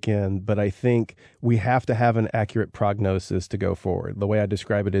to take in, but I think we have to have an accurate prognosis to go forward. The way I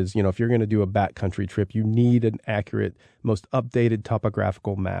describe it is, if you're going to do a backcountry trip, you need an accurate, most updated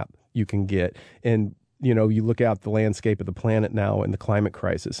topographical map you can get. And you look out the landscape of the planet now and the climate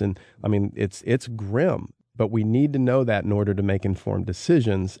crisis, and I mean, it's grim, but we need to know that in order to make informed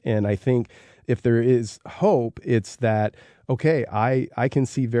decisions. And I think if there is hope, it's that, okay, I can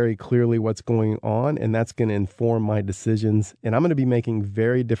see very clearly what's going on, and that's going to inform my decisions. And I'm going to be making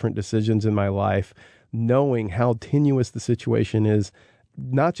very different decisions in my life, knowing how tenuous the situation is,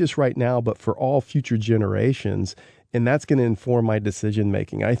 not just right now, but for all future generations. And that's going to inform my decision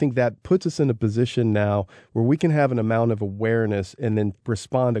making. I think that puts us in a position now where we can have an amount of awareness and then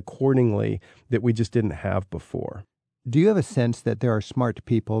respond accordingly that we just didn't have before. Do you have a sense that there are smart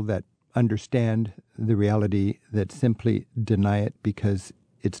people that understand the reality that simply deny it because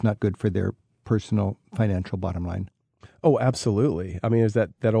it's not good for their personal financial bottom line? Oh, absolutely. I mean, there's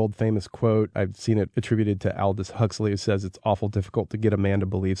that old famous quote. I've seen it attributed to Aldous Huxley, who says it's awful difficult to get a man to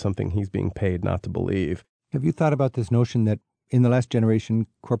believe something he's being paid not to believe. Have you thought about this notion that in the last generation,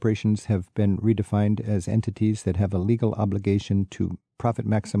 corporations have been redefined as entities that have a legal obligation to profit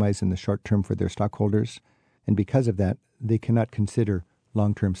maximize in the short term for their stockholders? And because of that, they cannot consider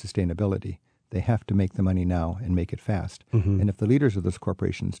long-term sustainability. They have to make the money now and make it fast. And if the leaders of those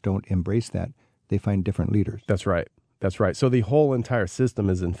corporations don't embrace that, they find different leaders. That's right. That's right. So the whole entire system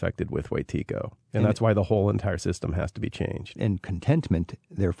is infected with Wetiko. And that's why the whole entire system has to be changed. And contentment,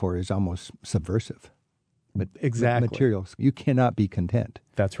 therefore, is almost subversive. But Exactly. materials, you cannot be content.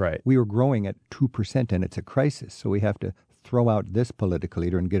 That's right. We were growing at 2% and it's a crisis. So we have to throw out this political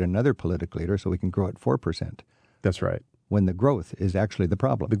leader and get another political leader so we can grow at 4%. That's right. When the growth is actually the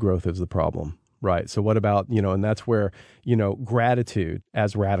problem. The growth is the problem. Right. So what about, and that's where, gratitude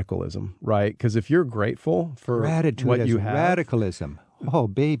as radicalism, right? Because if you're grateful for Gratitude what as you have, radicalism. Oh,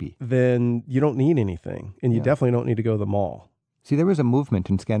 baby. then you don't need anything. And you Yeah. definitely don't need to go to the mall. See, there was a movement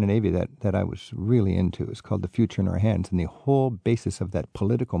in Scandinavia that I was really into. It's called The Future in Our Hands. And the whole basis of that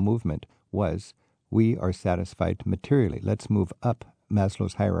political movement was we are satisfied materially. Let's move up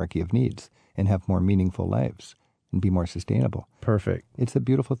Maslow's hierarchy of needs and have more meaningful lives and be more sustainable. Perfect. It's a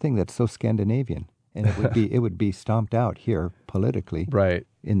beautiful thing that's so Scandinavian. And it would be stomped out here politically Right.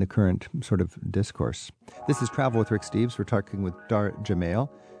 in the current sort of discourse. This is Travel with Rick Steves. We're talking with Dar Jamail.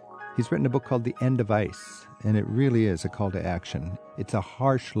 He's written a book called The End of Ice, and it really is a call to action. It's a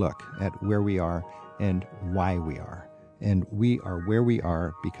harsh look at where we are and why we are. And we are where we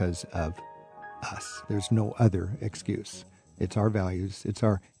are because of us. There's no other excuse. It's our values, it's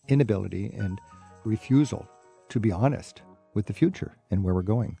our inability and refusal to be honest with the future and where we're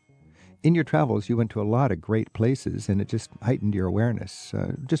going. In your travels, you went to a lot of great places, and it just heightened your awareness.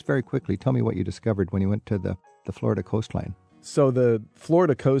 Just very quickly, tell me what you discovered when you went to the Florida coastline. So the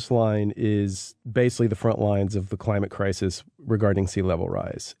Florida coastline is basically the front lines of the climate crisis regarding sea level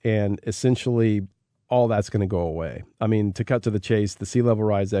rise. And essentially, all that's going to go away. I mean, to cut to the chase, the sea level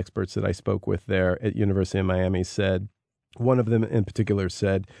rise experts that I spoke with there at University of Miami said, one of them in particular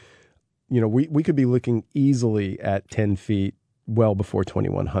said, we could be looking easily at 10 feet well before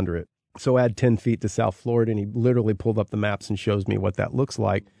 2100. So add 10 feet to South Florida, and he literally pulled up the maps and shows me what that looks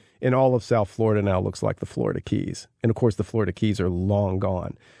like. And all of South Florida now looks like the Florida Keys. And of course, the Florida Keys are long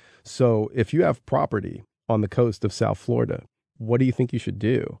gone. So if you have property on the coast of South Florida, what do you think you should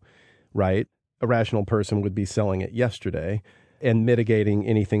do, right? A rational person would be selling it yesterday and mitigating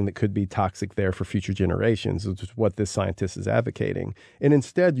anything that could be toxic there for future generations, which is what this scientist is advocating. And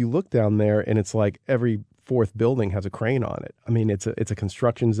instead, you look down there and it's like every fourth building has a crane on it. I mean, it's a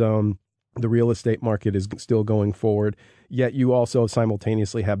construction zone. The real estate market is still going forward, yet you also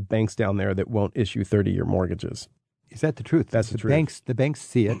simultaneously have banks down there that won't issue 30-year mortgages. Is that the truth? That's the truth. The banks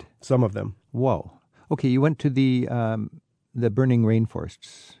see it. Some of them. Whoa. Okay, you went to the burning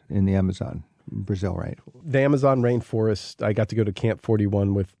rainforests in the Amazon, Brazil, right? The Amazon rainforest, I got to go to Camp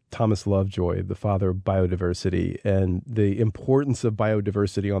 41 with Thomas Lovejoy, the father of biodiversity, and the importance of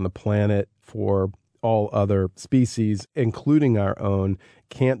biodiversity on the planet for all other species, including our own,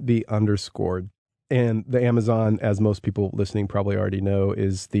 can't be underscored. And the Amazon, as most people listening probably already know,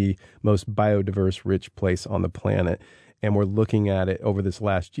 is the most biodiverse, rich place on the planet. And we're looking at it over this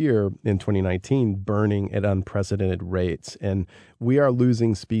last year in 2019, burning at unprecedented rates. And we are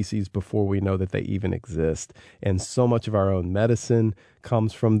losing species before we know that they even exist. And so much of our own medicine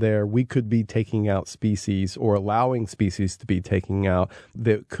comes from there. We could be taking out species or allowing species to be taken out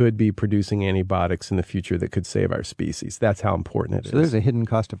that could be producing antibiotics in the future that could save our species. That's how important it is. So there's a hidden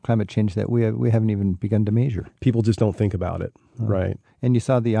cost of climate change that we haven't even begun to measure. People just don't think about it. Right. And you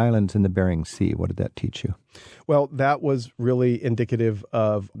saw the islands in the Bering Sea. What did that teach you? Well, that was really indicative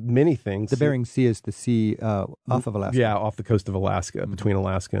of many things. The Bering Sea is the sea off of Alaska. Yeah, off the coast of Alaska, between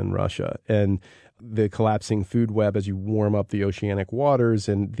Alaska and Russia. And the collapsing food web as you warm up the oceanic waters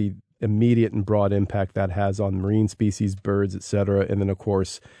and the immediate and broad impact that has on marine species, birds, et cetera. And then, of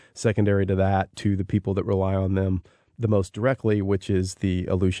course, secondary to that, to the people that rely on them the most directly, which is the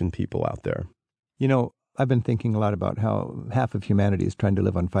Aleutian people out there. You know, I've been thinking a lot about how half of humanity is trying to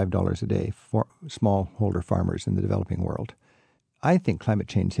live on $5 a day for smallholder farmers in the developing world. I think climate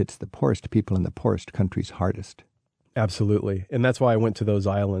change hits the poorest people in the poorest countries hardest. Absolutely. And that's why I went to those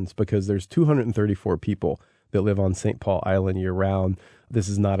islands, because there's 234 people that live on St. Paul Island year-round. This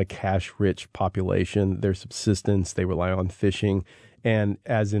is not a cash-rich population. Their subsistence, they rely on fishing. And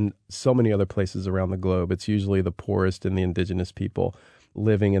as in so many other places around the globe, it's usually the poorest and the indigenous people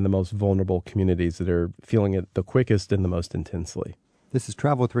living in the most vulnerable communities that are feeling it the quickest and the most intensely. This is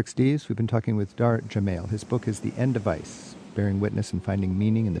Travel with Rick Steves. We've been talking with Dar Jamail. His book is The End of Ice, Bearing Witness and Finding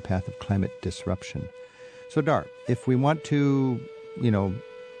Meaning in the Path of Climate Disruption. So, Dar, if we want to,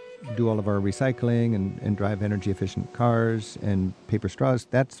 do all of our recycling and drive energy-efficient cars and paper straws,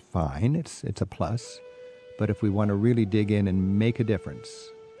 that's fine. It's a plus. But if we want to really dig in and make a difference,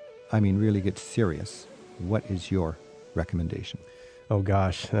 really get serious, what is your recommendation? Oh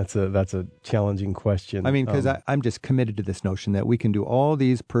gosh, that's a challenging question. Because I'm just committed to this notion that we can do all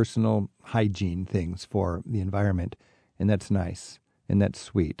these personal hygiene things for the environment, and that's nice, and that's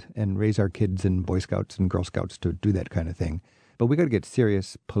sweet, and raise our kids in Boy Scouts and Girl Scouts to do that kind of thing. But we got to get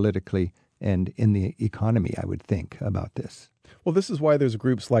serious politically and in the economy, I would think, about this. Well, this is why there's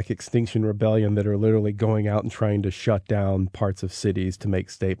groups like Extinction Rebellion that are literally going out and trying to shut down parts of cities to make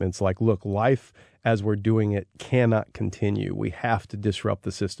statements like, look, life as we're doing it cannot continue. We have to disrupt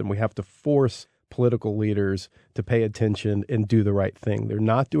the system. We have to force political leaders to pay attention and do the right thing. They're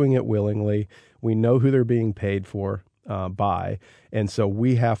not doing it willingly. We know who they're being paid for by. And so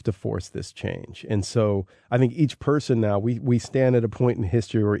we have to force this change. And so I think each person now, we stand at a point in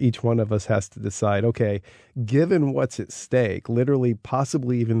history where each one of us has to decide, okay, given what's at stake, literally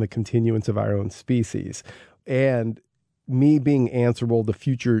possibly even the continuance of our own species, and me being answerable to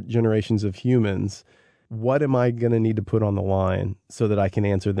future generations of humans, what am I going to need to put on the line so that I can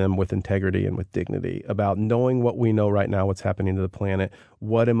answer them with integrity and with dignity about knowing what we know right now, what's happening to the planet?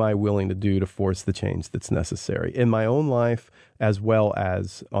 What am I willing to do to force the change that's necessary in my own life as well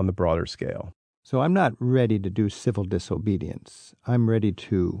as on the broader scale? So I'm not ready to do civil disobedience. I'm ready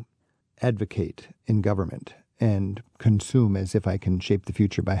to advocate in government and consume as if I can shape the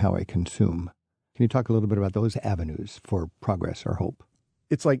future by how I consume. Can you talk a little bit about those avenues for progress or hope?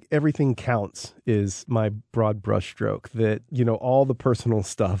 It's like everything counts is my broad brushstroke, that, all the personal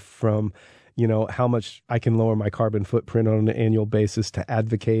stuff from, how much I can lower my carbon footprint on an annual basis to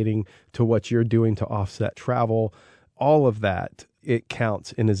advocating to what you're doing to offset travel, all of that, it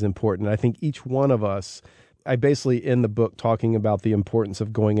counts and is important. I think each one of us, I basically in the book talking about the importance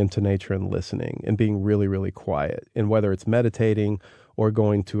of going into nature and listening and being really, really quiet. And whether it's meditating or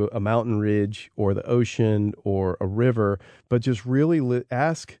going to a mountain ridge or the ocean or a river, but just really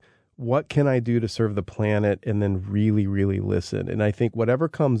ask, what can I do to serve the planet, and then really, really listen. And I think whatever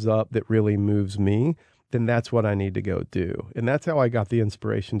comes up that really moves me, then that's what I need to go do. And that's how I got the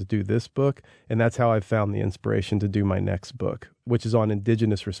inspiration to do this book. And that's how I found the inspiration to do my next book, which is on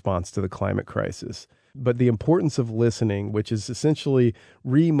indigenous response to the climate crisis. But the importance of listening, which is essentially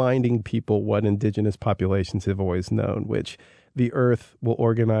reminding people what indigenous populations have always known, which the earth will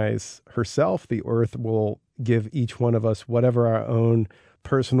organize herself. The earth will give each one of us whatever our own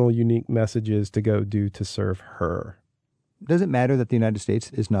personal, unique messages to go do to serve her. Does it matter that the United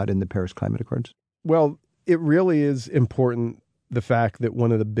States is not in the Paris Climate Accords? Well, it really is important, the fact that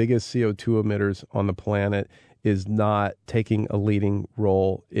one of the biggest CO2 emitters on the planet is not taking a leading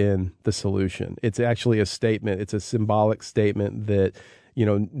role in the solution. It's actually a statement. It's a symbolic statement that,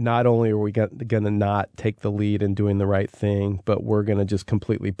 not only are we going to not take the lead in doing the right thing, but we're going to just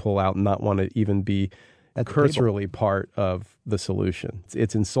completely pull out and not want to even be cursorily part of the solution.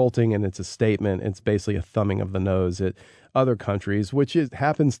 It's insulting, and it's a statement. It's basically a thumbing of the nose at other countries, which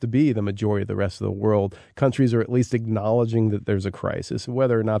happens to be the majority of the rest of the world. Countries are at least acknowledging that there's a crisis.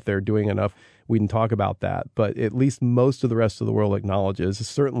 Whether or not they're doing enough, we can talk about that. But at least most of the rest of the world acknowledges.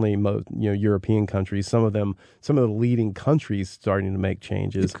 Certainly, most European countries, some of the leading countries starting to make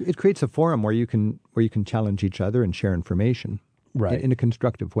changes. It creates a forum where you can challenge each other and share information, right, in a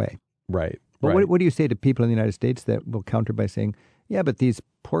constructive way. Right. But right. What do you say to people in the United States that will counter by saying, yeah, but these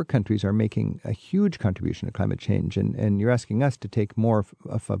poor countries are making a huge contribution to climate change, and you're asking us to take more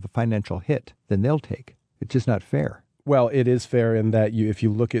of a financial hit than they'll take? It's just not fair. Well, it is fair in that if you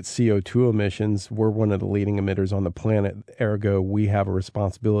look at CO2 emissions, we're one of the leading emitters on the planet. Ergo, we have a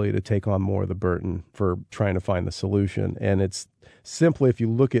responsibility to take on more of the burden for trying to find the solution. And it's simply, if you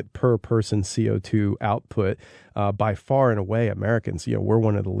look at per person CO2 output, by far and away, Americans, we're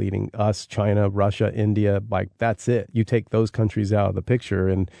one of the leading, us, China, Russia, India, that's it. You take those countries out of the picture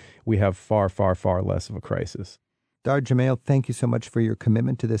and we have far, far, far less of a crisis. Dar Jamail, thank you so much for your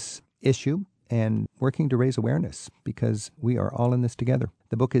commitment to this issue and working to raise awareness, because we are all in this together.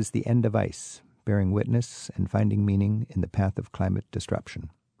 The book is The End of Ice, Bearing Witness and Finding Meaning in the Path of Climate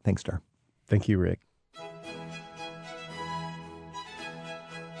Disruption. Thanks, Dar. Thank you, Rick.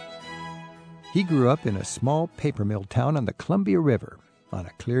 He grew up in a small paper mill town on the Columbia River. On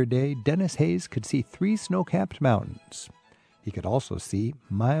a clear day, Dennis Hayes could see 3 snow-capped mountains. He could also see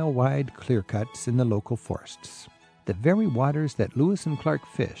mile-wide clear-cuts in the local forests. The very waters that Lewis and Clark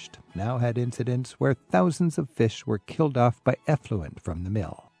fished now had incidents where thousands of fish were killed off by effluent from the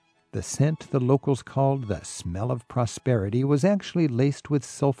mill. The scent the locals called the smell of prosperity was actually laced with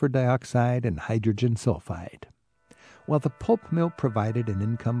sulfur dioxide and hydrogen sulfide. While the pulp mill provided an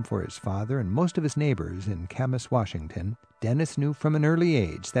income for his father and most of his neighbors in Camas, Washington, Dennis knew from an early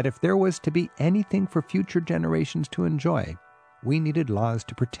age that if there was to be anything for future generations to enjoy, we needed laws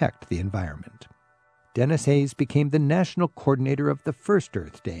to protect the environment. Dennis Hayes became the national coordinator of the first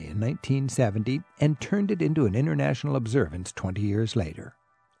Earth Day in 1970 and turned it into an international observance 20 years later.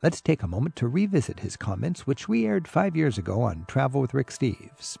 Let's take a moment to revisit his comments, which we aired 5 years ago on Travel with Rick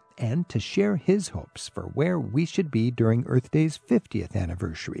Steves, and to share his hopes for where we should be during Earth Day's 50th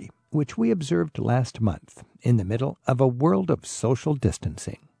anniversary, which we observed last month, in the middle of a world of social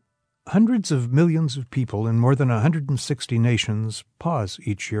distancing. Hundreds of millions of people in more than 160 nations pause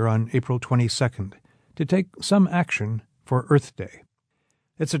each year on April 22nd to take some action for Earth Day.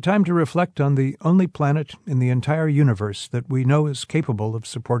 It's a time to reflect on the only planet in the entire universe that we know is capable of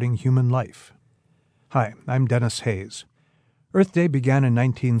supporting human life. Hi, I'm Dennis Hayes. Earth Day began in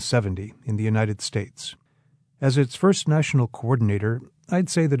 1970 in the United States. As its first national coordinator, I'd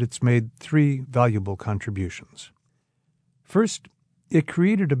say that it's made 3 valuable contributions. First, it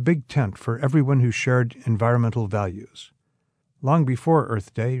created a big tent for everyone who shared environmental values. Long before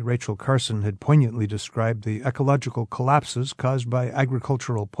Earth Day, Rachel Carson had poignantly described the ecological collapses caused by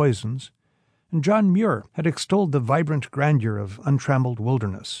agricultural poisons, and John Muir had extolled the vibrant grandeur of untrammeled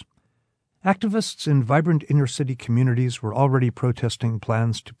wilderness. Activists in vibrant inner-city communities were already protesting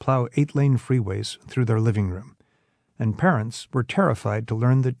plans to plow 8-lane freeways through their living room, and parents were terrified to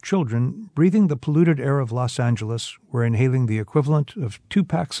learn that children breathing the polluted air of Los Angeles were inhaling the equivalent of 2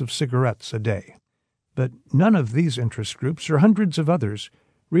 packs of cigarettes a day. But none of these interest groups, or hundreds of others,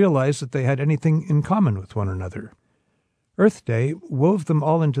 realized that they had anything in common with one another. Earth Day wove them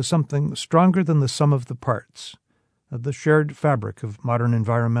all into something stronger than the sum of the parts, the shared fabric of modern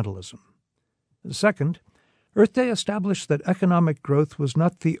environmentalism. Second, Earth Day established that economic growth was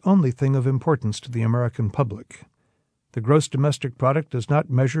not the only thing of importance to the American public. The gross domestic product does not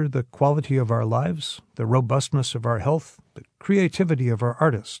measure the quality of our lives, the robustness of our health, the creativity of our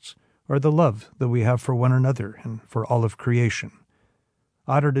artists, or the love that we have for one another and for all of creation.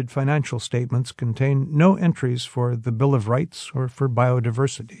 Audited financial statements contain no entries for the Bill of Rights or for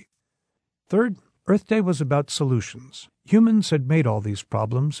biodiversity. Third, Earth Day was about solutions. Humans had made all these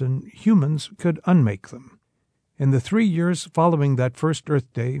problems, and humans could unmake them. In the 3 years following that first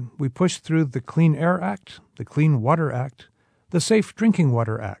Earth Day, we pushed through the Clean Air Act, the Clean Water Act, the Safe Drinking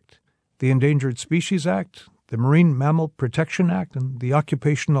Water Act, the Endangered Species Act, the Marine Mammal Protection Act, and the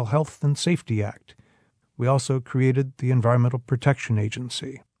Occupational Health and Safety Act. We also created the Environmental Protection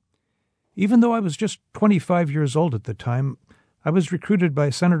Agency. Even though I was just 25 years old at the time, I was recruited by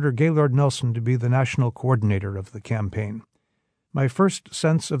Senator Gaylord Nelson to be the national coordinator of the campaign. My first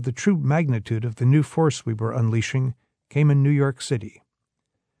sense of the true magnitude of the new force we were unleashing came in New York City.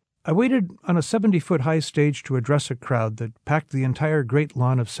 I waited on a 70-foot-high stage to address a crowd that packed the entire great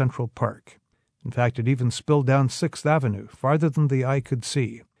lawn of Central Park. In fact, it even spilled down 6th Avenue, farther than the eye could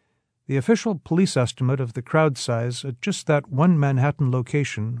see. The official police estimate of the crowd size at just that one Manhattan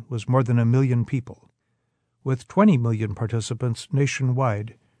location was more than 1 million people. With 20 million participants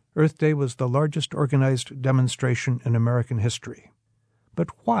nationwide, Earth Day was the largest organized demonstration in American history. But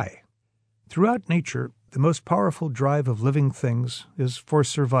why? Throughout nature, the most powerful drive of living things is for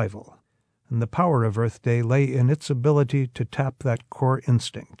survival, and the power of Earth Day lay in its ability to tap that core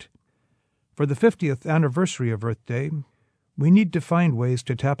instinct. For the 50th anniversary of Earth Day, we need to find ways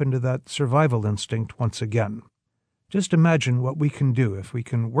to tap into that survival instinct once again. Just imagine what we can do if we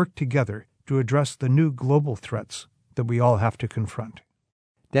can work together to address the new global threats that we all have to confront.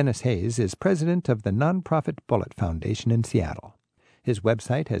 Dennis Hayes is president of the nonprofit Bullet Foundation in Seattle. His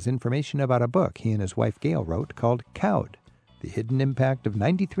website has information about a book he and his wife Gail wrote called Cowed, The Hidden Impact of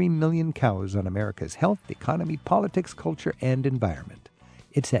 93 Million Cows on America's Health, Economy, Politics, Culture, and Environment.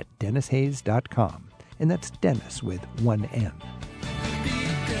 It's at DennisHayes.com, and that's Dennis with one N.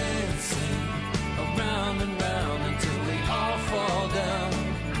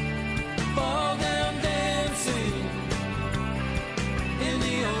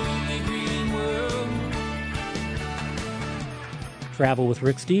 Travel with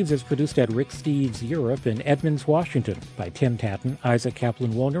Rick Steves is produced at Rick Steves Europe in Edmonds, Washington by Tim Tatton, Isaac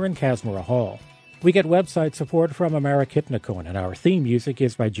Kaplan-Woolner, and Kasmira Hall. We get website support from Amara Kitnikone, and our theme music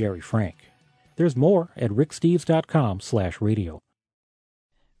is by Jerry Frank. There's more at ricksteves.com/radio.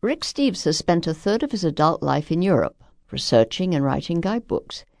 Rick Steves has spent a third of his adult life in Europe, researching and writing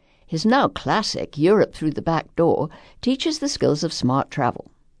guidebooks. His now classic Europe Through the Back Door teaches the skills of smart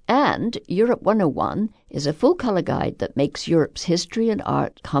travel. And Europe 101 is a full-color guide that makes Europe's history and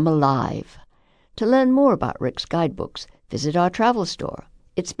art come alive. To learn more about Rick's guidebooks, visit our travel store.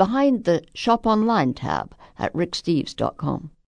 It's behind the Shop Online tab at ricksteves.com.